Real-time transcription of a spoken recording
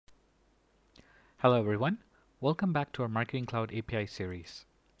Hello everyone, welcome back to our Marketing Cloud API series.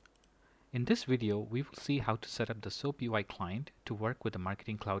 In this video, we will see how to set up the SOAPUI client to work with the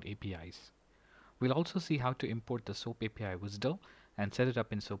Marketing Cloud APIs. We'll also see how to import the SOAP API WSDL and set it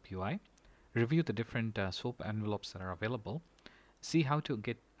up in SOAPUI, review the different SOAP envelopes that are available, see how to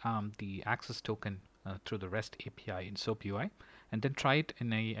get the access token through the REST API in SOAPUI, and then try it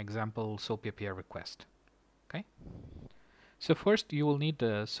in an example SOAP API request. Okay. So first, you will need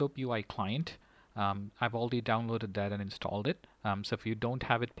the SOAPUI client. I've already downloaded that and installed it. So if you don't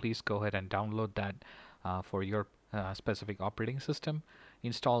have it, please go ahead and download that for your specific operating system.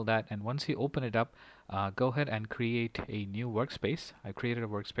 Install that, and once you open it up, go ahead and create a new workspace. I created a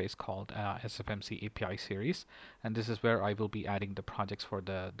workspace called SFMC API series, and this is where I will be adding the projects for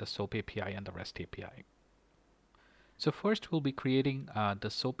the SOAP API and the REST API. So first we'll be creating the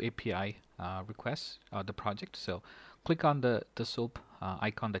SOAP API request, the project. So click on the SOAP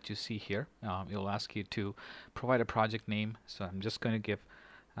icon that you see here. It will ask you to provide a project name. So I'm just going to give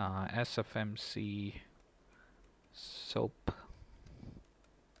SFMC SOAP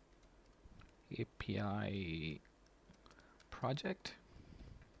API project.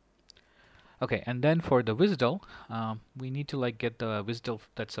 Okay, and then for the WSDL, we need to get the WSDL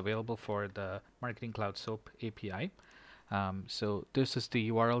that's available for the Marketing Cloud SOAP API. So this is the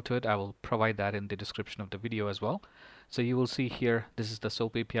URL to it. I will provide that in the description of the video as well. So you will see here, this is the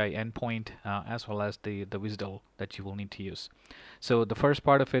SOAP API endpoint as well as the WSDL that you will need to use. So the first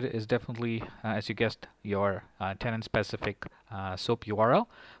part of it is definitely, as you guessed, your tenant specific SOAP URL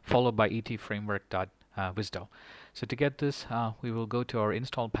followed by etframework.WSDL. So to get this, we will go to our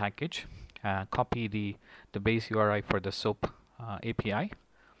install package, copy the base URI for the SOAP API.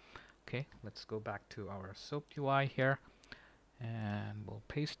 Okay, let's go back to our SOAP UI here, and we'll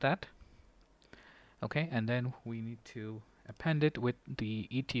paste that. Okay, and then we need to append it with the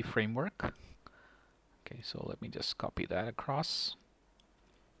ET framework. Okay, so let me just copy that across.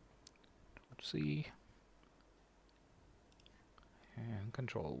 Let's see, and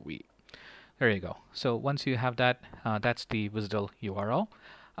Control V. There you go. So once you have that, that's the WSDL URL.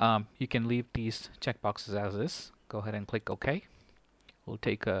 You can leave these checkboxes as is. Go ahead and click OK. Will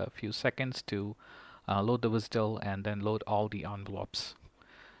take a few seconds to load the WSDL and then load all the envelopes.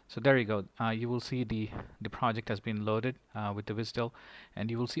 So there you go. You will see the project has been loaded with the WSDL, and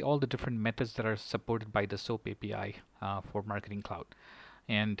you will see all the different methods that are supported by the SOAP API for Marketing Cloud.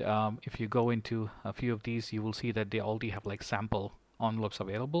 And if you go into a few of these, you will see that they already have sample envelopes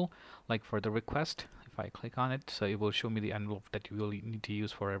available. Like for the request, if I click on it, so it will show me the envelope that you will need to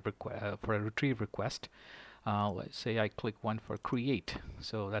use for a retrieve request. Let's say I click one for create,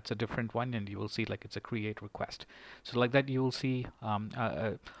 so that's a different one, and you will see it's a create request. So like that, you will see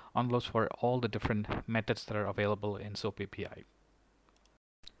envelopes for all the different methods that are available in SOAP API.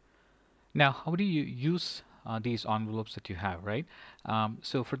 Now, how do you use these envelopes that you have, right?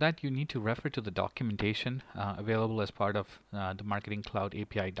 So for that, you need to refer to the documentation available as part of the Marketing Cloud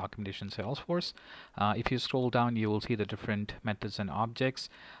API documentation Salesforce. If you scroll down, you will see the different methods and objects.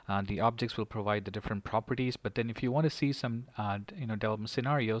 The objects will provide the different properties, but then if you want to see some development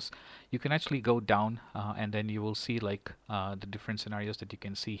scenarios, you can actually go down and then you will see the different scenarios that you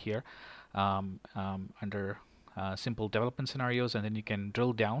can see here under simple development scenarios, and then you can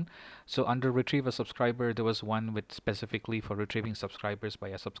drill down. So under retrieve a subscriber, there was one with specifically for retrieving subscribers by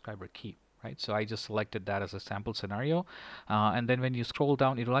a subscriber key, right? So I just selected that as a sample scenario, and then when you scroll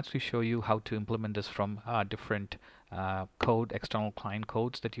down, it will actually show you how to implement this from different external client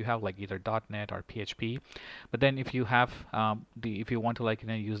codes that you have, like either .NET or PHP. But then if you have if you want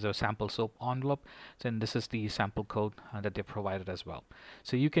to use the sample SOAP envelope, then this is the sample code that they provided as well.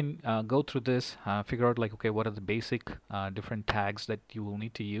 So you can go through this, figure out okay, what are the basic different tags that you will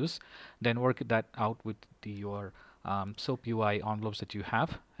need to use, then work that out with your SOAP UI envelopes that you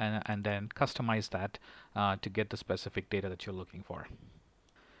have, and then customize that to get the specific data that you're looking for.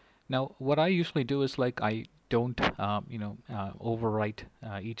 Now, what I usually do is I don't overwrite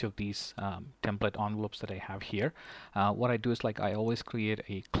each of these template envelopes that I have here. What I do is I always create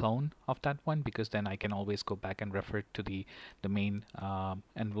a clone of that one, because then I can always go back and refer to the main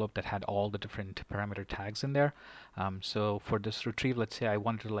envelope that had all the different parameter tags in there. So for this retrieve, let's say I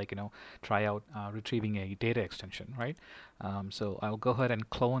wanted to try out retrieving a data extension, right? So I'll go ahead and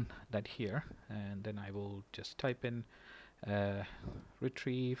clone that here, and then I will just type in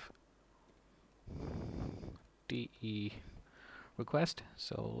retrieve DE request.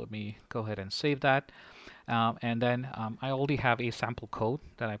 So let me go ahead and save that, and then I already have a sample code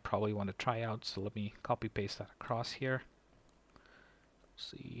that I probably want to try out, so let me copy paste that across here.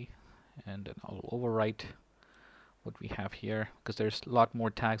 See, and then I'll overwrite what we have here, because there's a lot more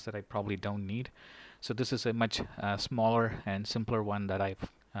tags that I probably don't need. So this is a much smaller and simpler one that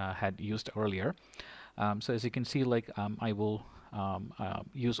I've had used earlier. So as you can see, like I will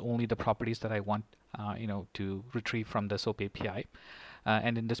use only the properties that I want to retrieve from the SOAP API.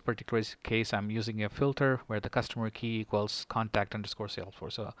 And in this particular case, I'm using a filter where the customer key equals contact underscore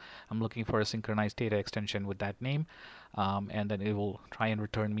Salesforce. So I'm looking for a synchronized data extension with that name, and then it will try and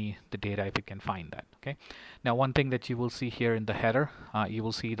return me the data if it can find that. Okay. Now, one thing that you will see here in the header, you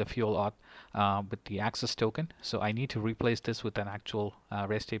will see the fuel auth with the access token. So I need to replace this with an actual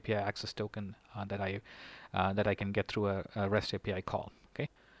REST API access token that I can get through a REST API call. Okay.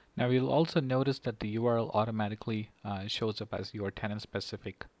 Now you'll also notice that the URL automatically shows up as your tenant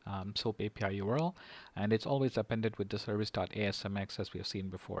specific SOAP API URL, and it's always appended with the service.asmx as we have seen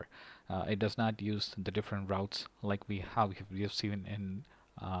before. It does not use the different routes like we have seen in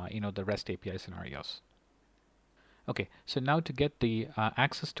the REST API scenarios. Okay, so now to get the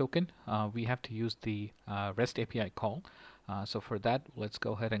access token, we have to use the REST API call. So for that, let's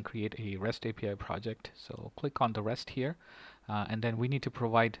go ahead and create a REST API project. So click on the REST here, and then we need to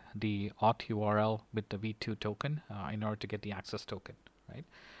provide the auth URL with the v2 token in order to get the access token, right?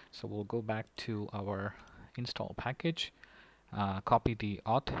 So we'll go back to our install package, copy the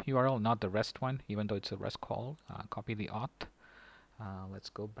auth URL, not the REST one, even though it's a REST call. Copy the auth. Let's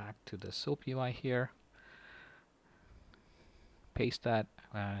go back to the SOAPUI here. Paste that,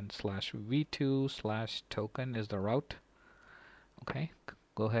 and /v2/token is the route. Okay,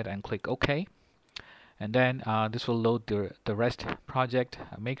 go ahead and click OK, and then this will load the REST project.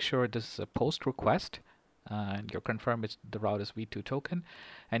 Make sure this is a post request, and you confirm the route is v2 token.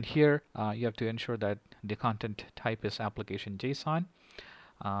 And here you have to ensure that the content type is application JSON,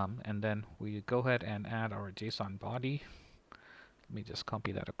 and then we go ahead and add our JSON body. Let me just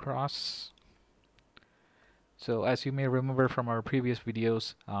copy that across. So as you may remember from our previous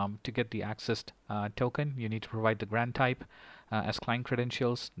videos, to get the accessed token, you need to provide the grant type as client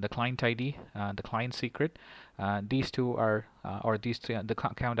credentials, the client ID, the client secret. These two are, or these three, the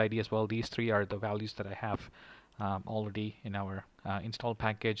account ID as well. These three are the values that I have already in our install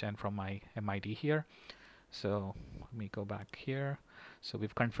package and from my MID here. So let me go back here. So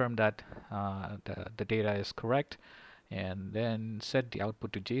we've confirmed that the data is correct, and then set the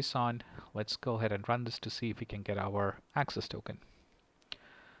output to JSON. Let's go ahead and run this to see if we can get our access token.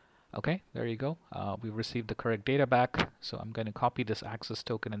 Okay, there you go. We received the correct data back. So I'm going to copy this access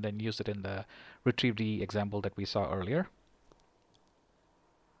token and then use it in the retrieve example that we saw earlier.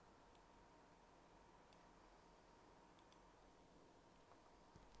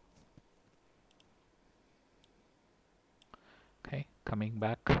 Okay, coming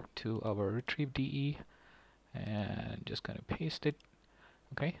back to our retrieve DE and just going to paste it.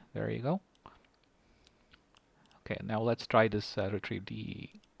 Okay, there you go. Okay, now let's try this retrieve the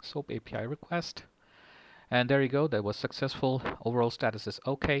SOAP API request. And there you go, that was successful. Overall status is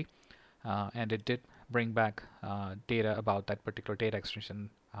okay. And it did bring back data about that particular data extension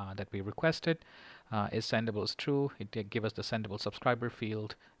that we requested. Is sendable is true. It did give us the sendable subscriber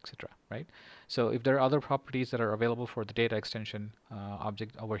field, etc. Right? So if there are other properties that are available for the data extension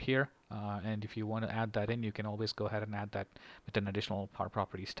object over here, and if you want to add that in, you can always go ahead and add that with an additional power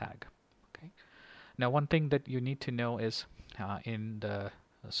properties tag. Okay. Now, one thing that you need to know is in the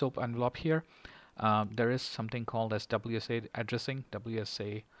SOAP envelope here, there is something called as WSA addressing,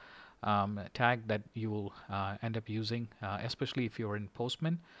 WSA tag that you will end up using, especially if you're in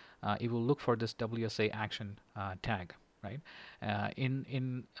Postman. It will look for this WSA action tag, right?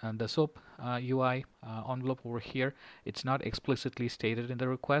 In the SOAP UI envelope over here, it's not explicitly stated in the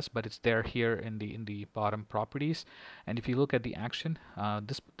request, but it's there here in the bottom properties. And if you look at the action,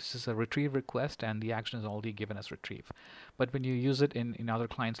 this is a retrieve request, and the action is already given as retrieve. But when you use it in other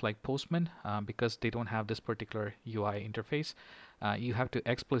clients like Postman, because they don't have this particular UI interface, you have to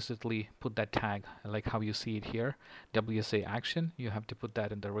explicitly put that tag, like how you see it here, WSA action. You have to put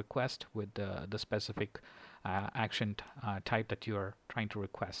that in the request with the specific action type that you are trying to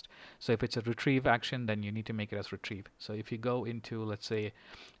request. So if it's a retrieve action, then you need to make it as retrieve. So if you go into, let's say,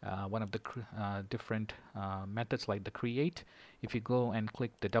 one of the different methods like the create, if you go and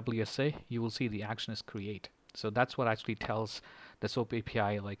click the WSA, you will see the action is create. So that's what actually tells the SOAP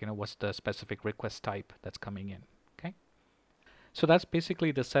API, like, what's the specific request type that's coming in. Okay. So that's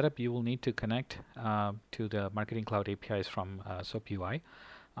basically the setup you will need to connect to the Marketing Cloud APIs from SOAPUI.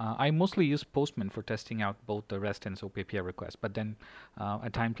 I mostly use Postman for testing out both the REST and SOAP API requests, but then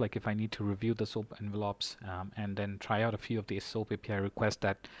at times, like if I need to review the SOAP envelopes and then try out a few of these SOAP API requests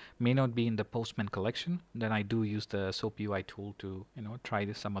that may not be in the Postman collection, then I do use the SOAPUI tool to try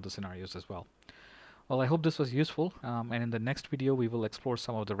some other scenarios as well. Well, I hope this was useful, and in the next video we will explore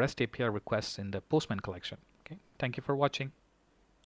some of the REST API requests in the Postman collection. Okay, thank you for watching.